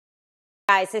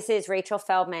Guys, this is Rachel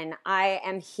Feldman. I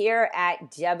am here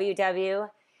at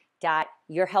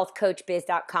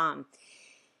www.yourhealthcoachbiz.com.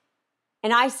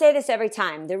 And I say this every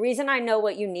time. The reason I know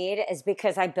what you need is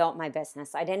because I built my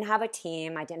business. I didn't have a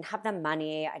team. I didn't have the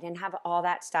money. I didn't have all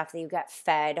that stuff that you get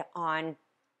fed on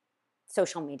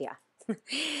social media.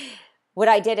 What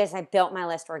I did is I built my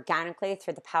list organically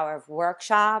through the power of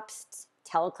workshops,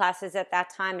 teleclasses at that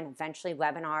time, and eventually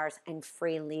webinars and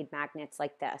free lead magnets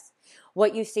like this.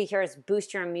 What you see here is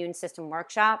Boost Your Immune System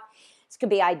Workshop. This could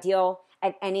be ideal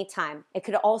at any time. It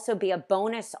could also be a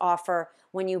bonus offer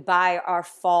when you buy our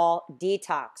fall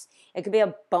detox. It could be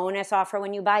a bonus offer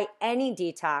when you buy any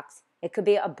detox. It could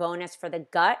be a bonus for the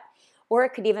gut, or it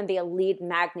could even be a lead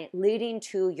magnet leading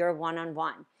to your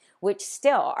one-on-one, which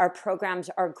still our programs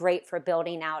are great for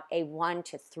building out a 1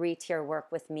 to 3 tier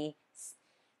work with me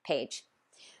page.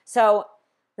 So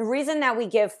the reason that we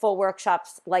give full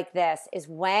workshops like this is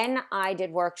when I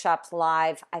did workshops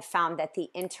live, I found that the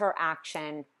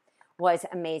interaction was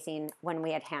amazing when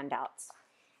we had handouts.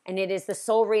 And it is the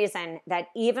sole reason that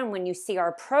even when you see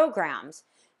our programs,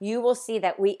 you will see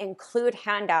that we include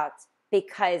handouts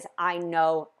because I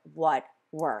know what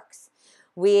works.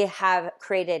 We have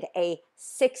created a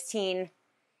 16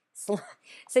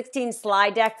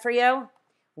 slide deck for you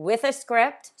with a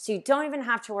script, so you don't even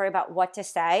have to worry about what to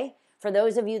say. For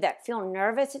those of you that feel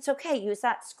nervous, it's okay, use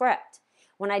that script.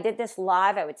 When I did this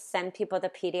live, I would send people the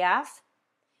PDF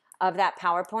of that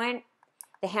PowerPoint.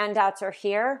 The handouts are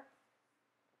here.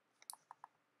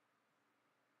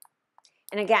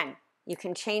 And again, you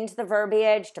can change the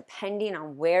verbiage depending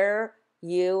on where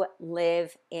you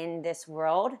live in this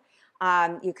world.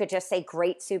 You could just say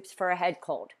great soups for a head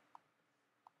cold,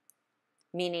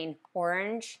 meaning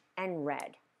orange and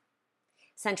red.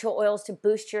 Essential oils to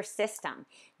boost your system.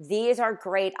 These are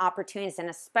great opportunities, and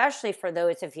especially for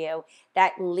those of you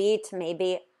that lead to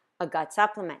maybe a gut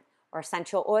supplement or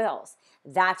essential oils.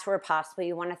 That's where possibly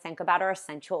you want to think about our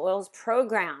essential oils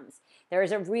programs.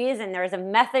 There's a reason, there's a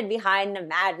method behind the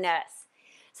madness.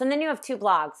 So then you have 2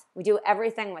 blogs. We do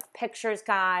everything with pictures,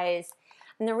 guys.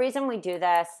 And the reason we do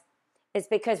this is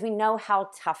because we know how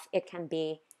tough it can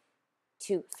be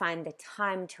to find the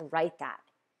time to write that.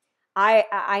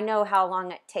 I know how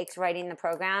long it takes writing the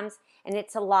programs, and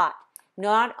it's a lot.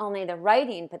 Not only the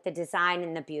writing, but the design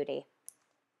and the beauty.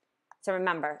 So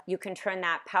remember, you can turn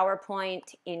that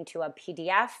PowerPoint into a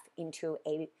PDF, into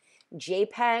a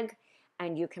JPEG,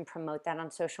 and you can promote that on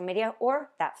social media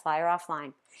or that flyer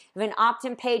offline. You have an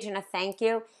opt-in page and a thank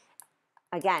you.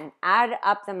 Again, add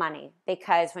up the money,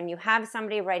 because when you have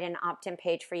somebody write an opt-in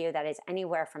page for you that is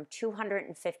anywhere from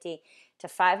 250 to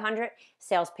 500,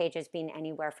 sales pages being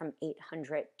anywhere from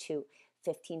 800 to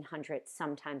 1,500,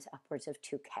 sometimes upwards of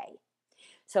 2K.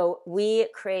 So we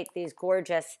create these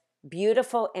gorgeous,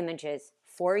 beautiful images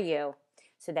for you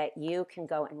so that you can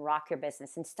go and rock your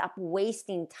business and stop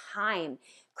wasting time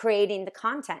creating the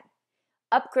content.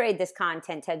 Upgrade this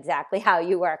content to exactly how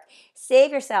you work.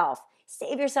 Save yourself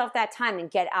that time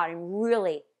and get out and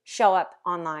really show up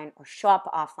online or show up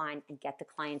offline and get the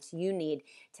clients you need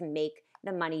to make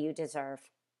the money you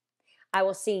deserve. I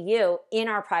will see you in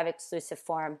our private exclusive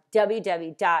forum,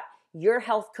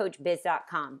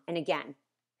 www.yourhealthcoachbiz.com. And again,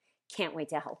 can't wait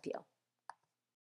to help you.